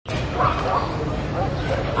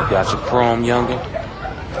Got your chrome, youngin'?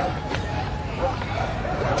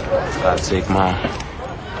 Gotta take mine.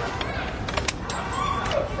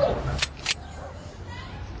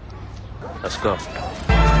 Let's go. Calico.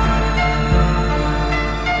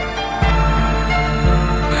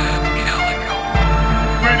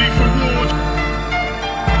 Ready for war.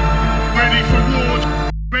 Ready for war.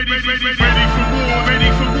 Ready for war. Ready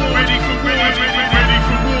for war. Ready for war. Ready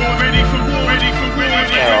for war. Ready for war. Ready for war. Ready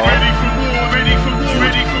for war. Ready for war. Ready for war.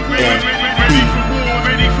 Ready for war. Ready for war.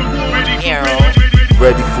 Ready for war. Ready for war.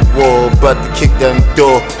 Ready for war, about to kick down the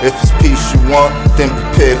door. If it's peace you want, then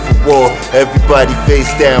prepare for war. Everybody face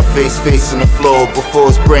down, face on the floor. Before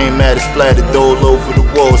his brain matter splattered all over the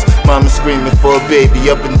walls. Mama screaming for a baby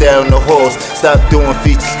up and down the halls. Stop doing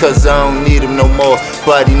features cause I don't need them no more.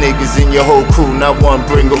 Body niggas in your whole crew, not one,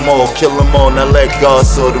 bring them all. Kill them all, now let God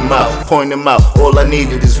sort them out. Point them out, all I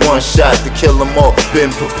needed is one shot to kill them all. Been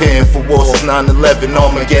preparing for war since 9/11,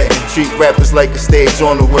 Armageddon. Treat rappers like a stage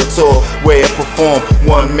on the world tour. Where I perform,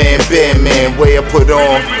 one man band man, way I put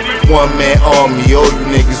on. One man army, all you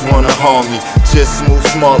niggas wanna harm me. Just move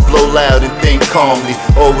smart, blow loud and think calmly.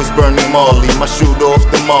 Always burning Marley, my shoot off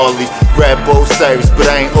the Marley. Rap Osiris, but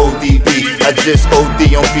I ain't ODB. I just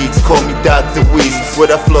OD on beats, call me Dr. Weez.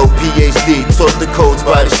 With I flow PhD, taught the codes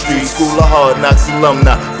by the street. School of Hard Knocks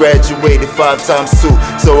alumni, graduated 5 times 2.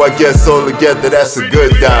 So I guess all together that's a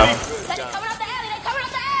good dime.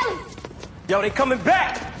 Yo, they coming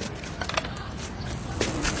back!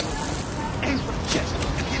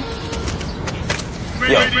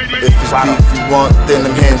 Yo, if it's beef you want, then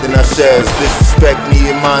I'm handing out shells. Disrespect me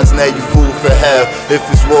and mine's, now you fool for hell. If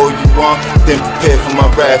it's war you want, then prepare for my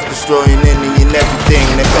wrath. Destroying any and everything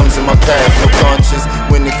that comes in my path. No conscience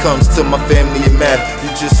when it comes to my family and math. You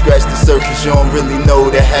just scratch the surface, you don't really know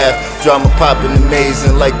the half. Drama popping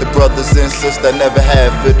amazing like the brothers and sisters I never had.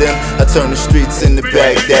 For them, I turn the streets into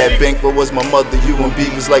Baghdad. Bankroll was my mother,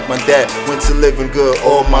 UMB was like my dad. Went to living good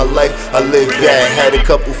all my life, I lived bad. Had a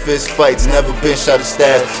couple fist fights, never been shot a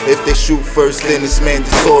stab. If they shoot first, then it's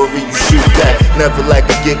mandatory, you shoot back. Never like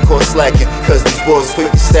to get caught slacking, cause these boys quick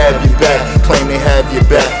to stab you back. Claim they have your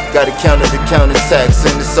back, gotta counter the counterattacks,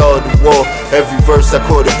 and it's all the war. Every verse I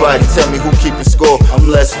caught a body, tell me who keeping score. I'm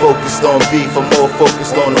less focused on beef, I'm more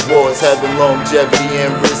focused on awards. Having longevity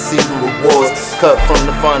and receiving rewards. Cut from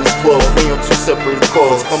the finest cloth, we on 2 separate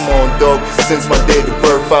accords. Come on dog, since my day of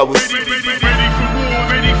birth I was